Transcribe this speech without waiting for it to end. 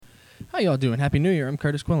How y'all doing? Happy New Year. I'm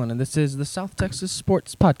Curtis Quillen, and this is the South Texas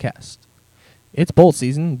Sports Podcast. It's bowl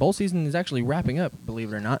season. Bowl season is actually wrapping up,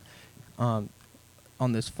 believe it or not. On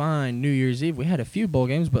this fine New Year's Eve, we had a few bowl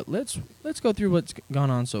games, but let's go through what's gone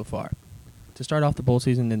on so far. To start off the bowl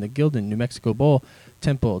season in the Gildan, New Mexico Bowl,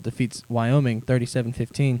 Temple defeats Wyoming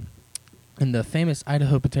 37-15. In the famous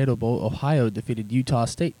Idaho Potato Bowl, Ohio defeated Utah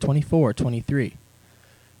State 24-23.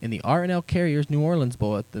 In the R+L Carriers New Orleans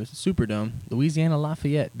Bowl at the Superdome, Louisiana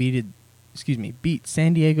Lafayette beat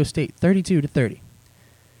San Diego State 32-30.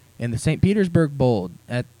 In the St. Petersburg Bowl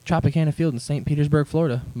at Tropicana Field in St. Petersburg,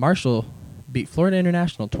 Florida, Marshall beat Florida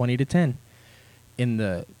International 20-10. In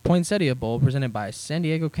the Poinsettia Bowl presented by San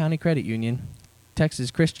Diego County Credit Union,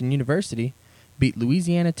 Texas Christian University beat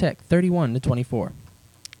Louisiana Tech 31-24.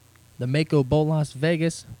 The Mako Bowl Las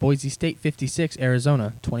Vegas, Boise State 56,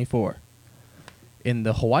 Arizona 24. In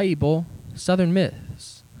the Hawaii Bowl, Southern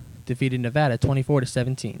Miss defeated Nevada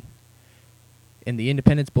 24-17. In the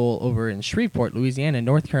Independence Bowl over in Shreveport, Louisiana,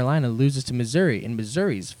 North Carolina loses to Missouri in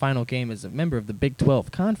Missouri's final game as a member of the Big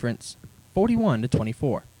 12 Conference,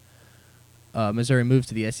 41-24. Missouri moves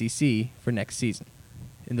to the SEC for next season.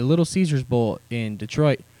 In the Little Caesars Bowl in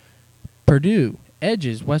Detroit, Purdue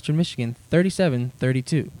edges Western Michigan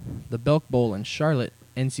 37-32. The Belk Bowl in Charlotte,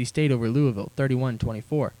 NC State over Louisville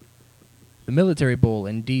 31-24. The Military Bowl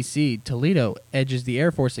in D.C., Toledo edges the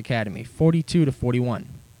Air Force Academy 42-41.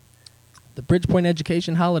 The Bridgepoint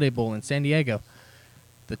Education Holiday Bowl in San Diego,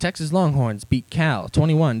 the Texas Longhorns beat Cal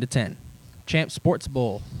 21-10. Champ Sports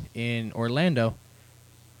Bowl in Orlando,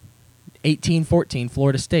 18-14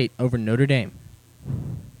 Florida State over Notre Dame.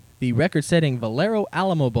 The record-setting Valero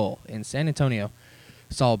Alamo Bowl in San Antonio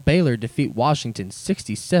saw Baylor defeat Washington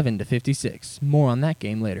 67-56. More on that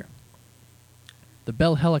game later. The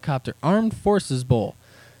Bell Helicopter Armed Forces Bowl,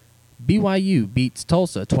 BYU beats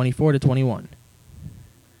Tulsa 24-21.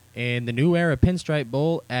 In the New Era Pinstripe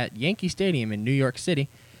Bowl at Yankee Stadium in New York City,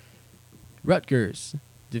 Rutgers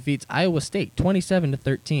defeats Iowa State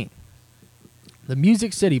 27-13. The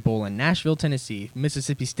Music City Bowl in Nashville, Tennessee,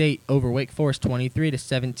 Mississippi State over Wake Forest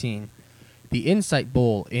 23-17. The Insight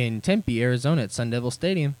Bowl in Tempe, Arizona at Sun Devil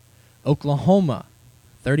Stadium, Oklahoma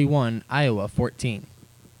 31, Iowa 14.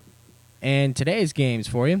 And today's games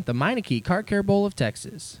for you, the Meineke Car Care Bowl of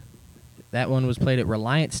Texas. That one was played at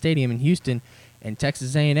Reliant Stadium in Houston, and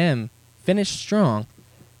Texas A&M finished strong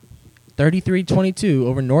 33-22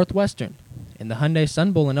 over Northwestern. In the Hyundai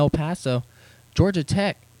Sun Bowl in El Paso, Georgia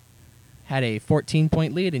Tech had a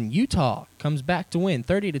 14-point lead, and Utah comes back to win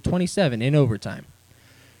 30-27 in overtime.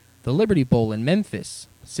 The Liberty Bowl in Memphis,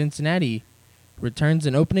 Cincinnati returns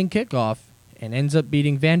an opening kickoff and ends up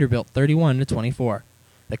beating Vanderbilt 31-24.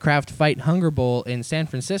 The Kraft Fight Hunger Bowl in San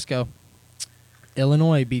Francisco,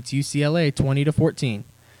 Illinois beats UCLA 20-14.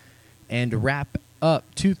 And to wrap up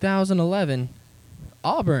 2011,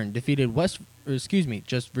 Auburn defeated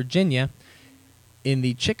Virginia in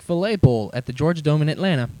the Chick-fil-A Bowl at the Georgia Dome in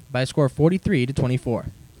Atlanta by a score of 43-24.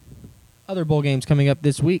 Other bowl games coming up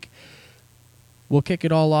this week. We'll kick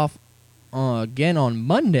it all off again on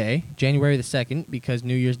Monday, January the 2nd, because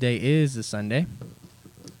New Year's Day is a Sunday.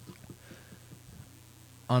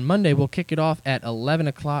 On Monday, we'll kick it off at 11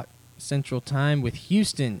 o'clock Central Time with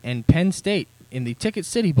Houston and Penn State in the Ticket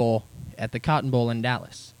City Bowl at the Cotton Bowl in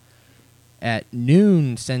Dallas. At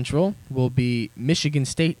noon Central will be Michigan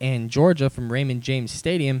State and Georgia from Raymond James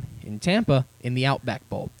Stadium in Tampa in the Outback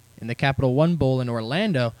Bowl. In the Capital One Bowl in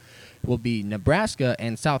Orlando will be Nebraska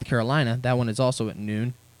and South Carolina. That one is also at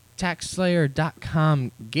noon.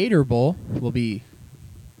 TaxSlayer.com Gator Bowl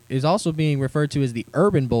is also being referred to as the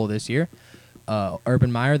Urban Bowl this year.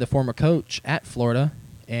 Urban Meyer, the former coach at Florida,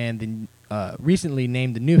 and recently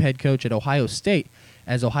named the new head coach at Ohio State,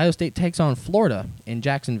 as Ohio State takes on Florida in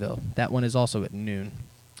Jacksonville. That one is also at noon.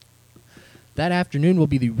 That afternoon will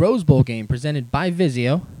be the Rose Bowl game presented by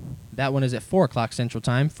Vizio. That one is at 4 o'clock Central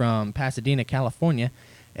Time from Pasadena, California,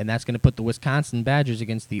 and that's going to put the Wisconsin Badgers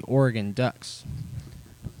against the Oregon Ducks.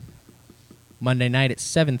 Monday night at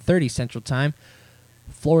 7:30 Central Time,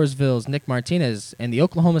 Floresville's Nick Martinez and the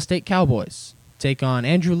Oklahoma State Cowboys take on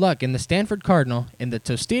Andrew Luck and the Stanford Cardinal in the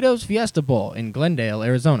Tostitos Fiesta Bowl in Glendale,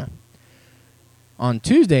 Arizona. On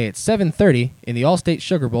Tuesday at 7:30 in the All-State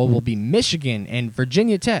Sugar Bowl will be Michigan and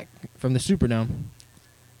Virginia Tech from the Superdome.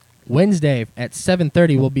 Wednesday at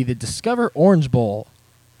 7:30 will be the Discover Orange Bowl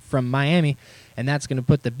from Miami, and that's going to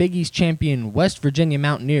put the Big East champion West Virginia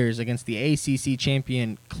Mountaineers against the ACC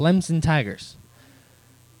champion Clemson Tigers.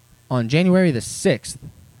 On January the 6th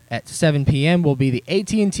at 7 p.m. will be the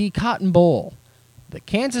AT&T Cotton Bowl, the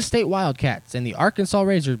Kansas State Wildcats and the Arkansas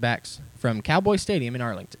Razorbacks from Cowboy Stadium in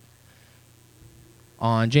Arlington.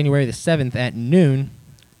 On January the 7th at noon,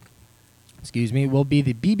 will be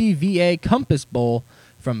the BBVA Compass Bowl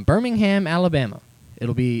from Birmingham, Alabama.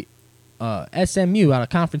 It'll be SMU out of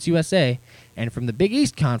Conference USA, and from the Big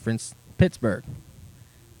East Conference, Pittsburgh.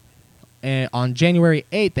 And on January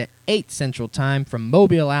 8th at 8 Central Time from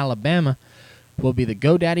Mobile, Alabama, will be the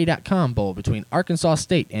GoDaddy.com Bowl between Arkansas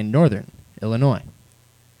State and Northern Illinois.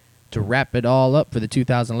 To wrap it all up for the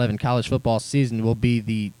 2011 college football season will be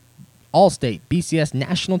the All-State BCS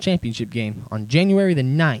National Championship game on January the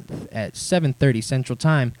 9th at 7:30 Central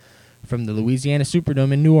Time from the Louisiana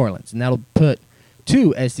Superdome in New Orleans. And that'll put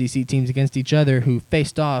two SEC teams against each other who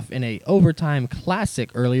faced off in a overtime classic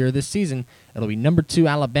earlier this season. It'll be number 2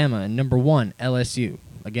 Alabama and number 1 LSU.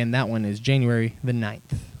 Again, that one is January the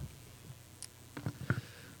 9th.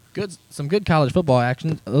 Some good college football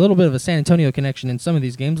action. A little bit of a San Antonio connection in some of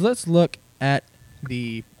these games. Let's look at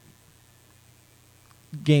the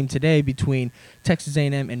game today between Texas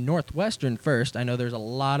A&M and Northwestern first. I know there's a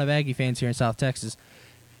lot of Aggie fans here in South Texas.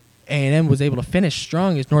 A&M was able to finish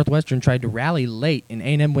strong as Northwestern tried to rally late, and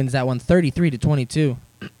A&M wins that one 33-22.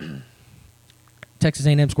 Texas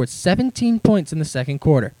A&M scored 17 points in the second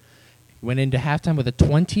quarter. Went into halftime with a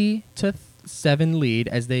 20-7 lead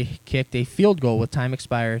as they kicked a field goal with time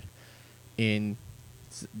expired in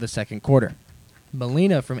the second quarter.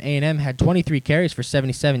 Molina from A&M had 23 carries for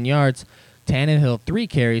 77 yards. Tannehill 3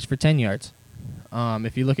 carries for 10 yards.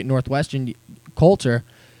 If you look at Northwestern, Coulter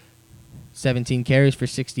 17 carries for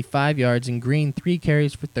 65 yards, and Green 3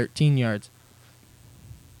 carries for 13 yards.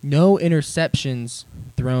 No interceptions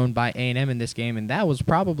thrown by A&M in this game, and that was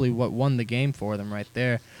probably what won the game for them right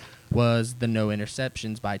there, was the no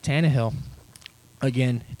interceptions by Tannehill.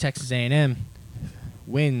 Again, Texas A&M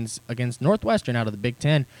wins against Northwestern out of the Big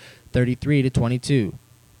Ten, 33-22.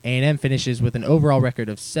 A&M finishes with an overall record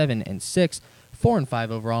of 7-6, 4-5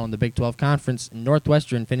 overall in the Big 12 Conference.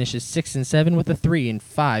 Northwestern finishes 6-7 with a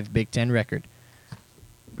 3-5 Big 10 record.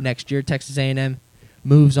 Next year, Texas A&M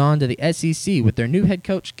moves on to the SEC with their new head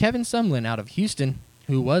coach, Kevin Sumlin, out of Houston,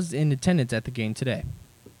 who was in attendance at the game today.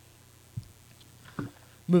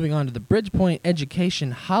 Moving on to the Bridgepoint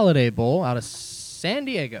Education Holiday Bowl out of San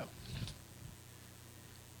Diego.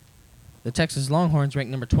 The Texas Longhorns,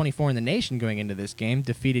 ranked number 24 in the nation going into this game,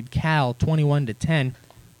 defeated Cal 21-10.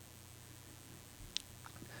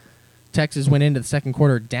 Texas went into the second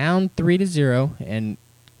quarter down 3-0 and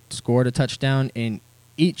scored a touchdown in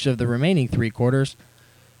each of the remaining 3 quarters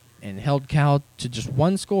and held Cal to just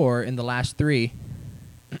one score in the last 3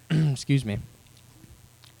 to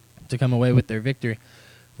come away with their victory.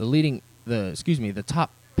 The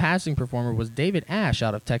top passing performer was David Ash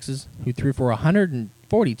out of Texas, who threw for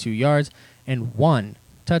 142 yards and 1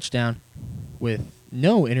 touchdown with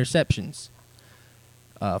no interceptions.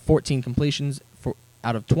 14 completions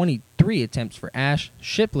out of 23 attempts for Ash.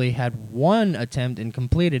 Shipley had 1 attempt and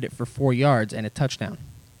completed it for 4 yards and a touchdown.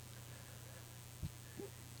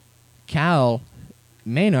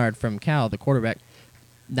 Maynard from Cal, the quarterback,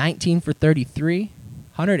 19 for 33,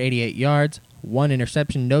 188 yards, 1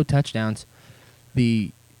 interception, no touchdowns.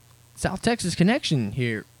 The South Texas connection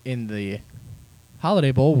here in the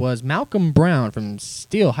Holiday Bowl was Malcolm Brown from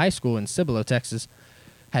Steele High School in Cibolo, Texas.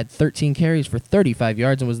 Had 13 carries for 35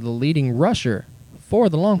 yards and was the leading rusher for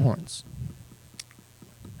the Longhorns.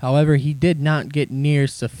 However, he did not get near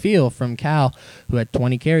Safil from Cal, who had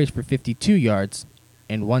 20 carries for 52 yards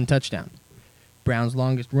and 1 touchdown. Brown's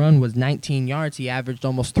longest run was 19 yards. He averaged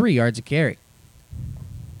almost 3 yards a carry.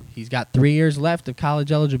 He's got 3 years left of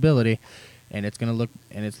college eligibility, and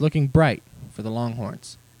it's looking bright for the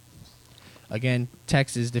Longhorns. Again,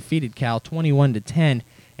 Texas defeated Cal 21-10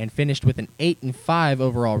 and finished with an 8-5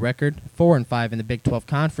 overall record, 4-5 in the Big 12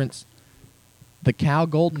 Conference. The Cal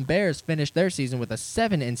Golden Bears finished their season with a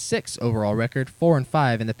 7-6 overall record,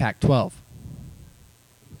 4-5 in the Pac-12.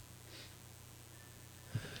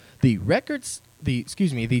 The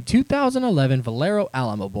 2011 Valero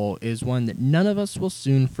Alamo Bowl is one that none of us will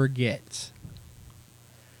soon forget.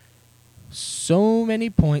 So many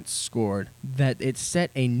points scored that it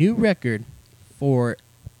set a new record for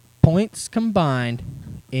points combined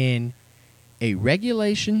in a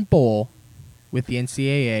regulation bowl with the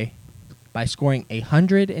NCAA by scoring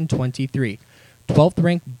 123. 12th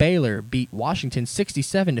ranked Baylor beat Washington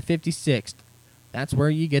 67-56. That's where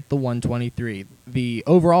you get the 123. The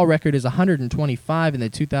overall record is 125 in the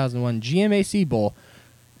 2001 GMAC Bowl,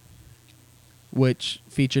 which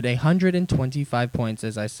featured 125 points,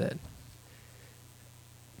 as I said.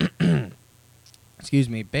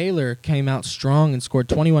 Baylor came out strong and scored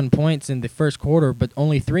 21 points in the first quarter, but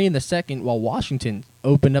only 3 in the second, while Washington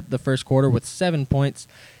opened up the first quarter with 7 points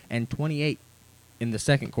and 28 in the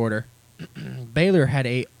second quarter. Baylor had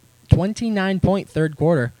a 29-point third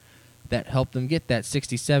quarter, that helped them get that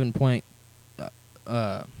 67-point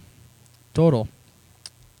total.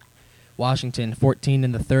 Washington 14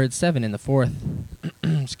 in the third, 7 in the fourth.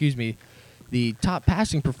 Excuse me. The top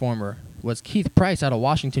passing performer was Keith Price out of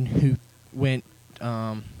Washington, who went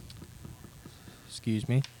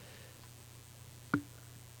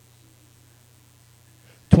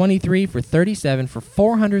 23 for 37 for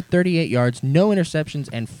 438 yards, no interceptions,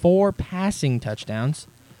 and 4 passing touchdowns.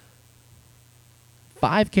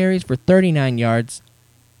 5 carries for 39 yards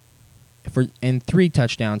and 3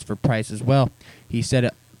 touchdowns for Price as well. He set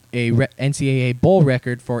a NCAA bowl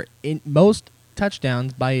record for most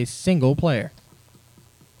touchdowns by a single player.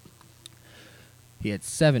 He had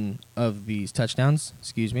 7 of these touchdowns.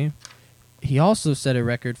 He also set a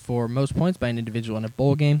record for most points by an individual in a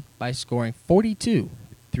bowl game by scoring 42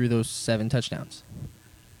 through those 7 touchdowns.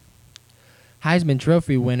 Heisman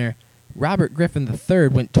Trophy winner Robert Griffin III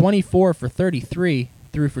went 24 for 33,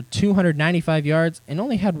 threw for 295 yards, and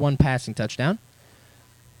only had 1 passing touchdown.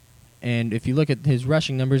 And if you look at his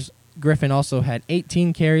rushing numbers, Griffin also had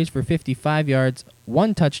 18 carries for 55 yards,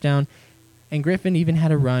 1 touchdown, and Griffin even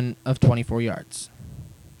had a run of 24 yards.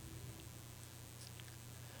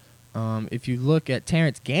 If you look at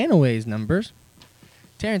Terrence Ganaway's numbers,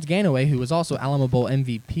 Terrence Ganaway, who was also Alamo Bowl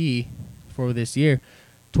MVP for this year,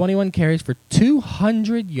 21 carries for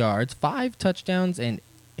 200 yards, 5 touchdowns, and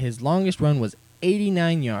his longest run was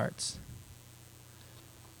 89 yards.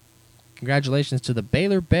 Congratulations to the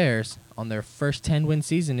Baylor Bears on their first 10-win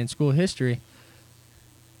season in school history.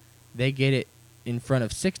 They get it in front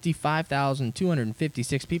of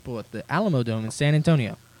 65,256 people at the Alamo Dome in San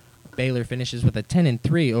Antonio. Baylor finishes with a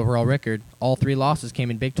 10-3 overall record. All 3 losses came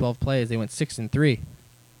in Big 12 play as they went 6-3.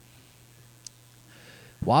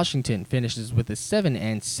 Washington finishes with a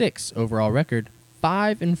 7-6 overall record,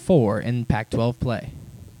 5-4 in Pac-12 play.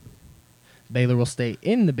 Baylor will stay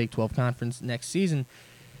in the Big 12 Conference next season,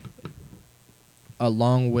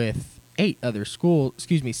 along with 7 other schools.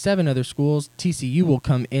 TCU will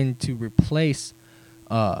come in to replace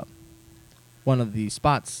one of the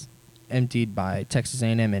spots emptied by Texas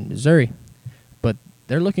A&M and Missouri, but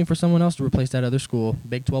they're looking for someone else to replace that other school.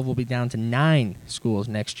 Big 12 will be down to 9 schools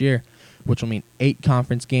next year, which will mean 8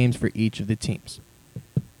 conference games for each of the teams.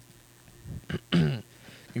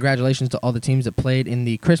 Congratulations to all the teams that played in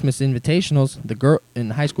the Christmas Invitationals in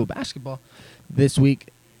high school basketball this week.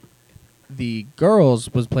 The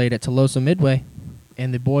girls was played at Tolosa Midway,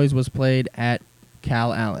 and the boys was played at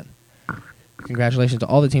Cal Allen. Congratulations to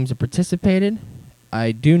all the teams that participated.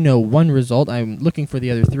 I do know one result. I'm looking for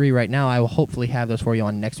the other 3 right now. I will hopefully have those for you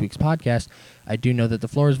on next week's podcast. I do know that the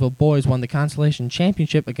Floresville boys won the Consolation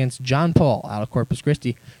Championship against John Paul out of Corpus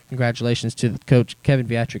Christi. Congratulations to the coach, Kevin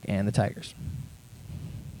Viatric, and the Tigers.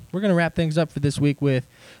 We're going to wrap things up for this week with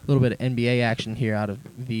a little bit of NBA action here out of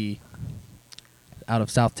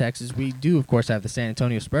South Texas. We do, of course, have the San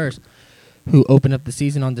Antonio Spurs, who opened up the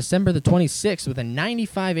season on December the 26th with a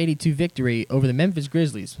 95-82 victory over the Memphis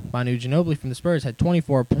Grizzlies. Manu Ginobili from the Spurs had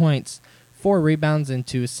 24 points, 4 rebounds, and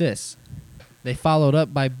 2 assists. They followed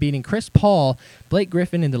up by beating Chris Paul, Blake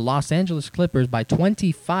Griffin, and the Los Angeles Clippers by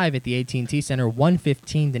 25 at the AT&T Center,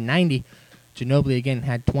 115-90. Ginobili again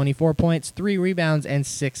had 24 points, 3 rebounds, and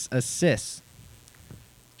 6 assists.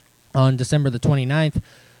 On December the 29th,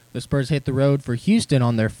 the Spurs hit the road for Houston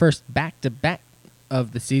on their first back-to-back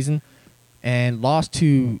of the season and lost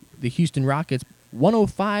to the Houston Rockets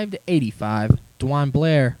 105-85. DeJuan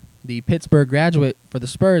Blair, the Pittsburgh graduate for the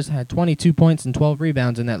Spurs, had 22 points and 12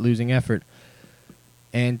 rebounds in that losing effort.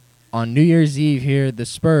 And on New Year's Eve here, the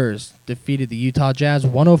Spurs defeated the Utah Jazz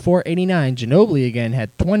 104-89. Ginobili again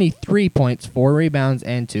had 23 points, 4 rebounds,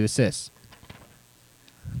 and 2 assists.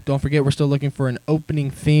 Don't forget, we're still looking for an opening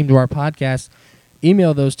theme to our podcast.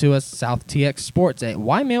 Email those to us,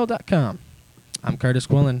 southtxsports@ymail.com. I'm Curtis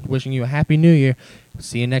Quillen, wishing you a happy new year.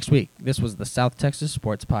 See you next week. This was the South Texas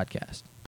Sports Podcast.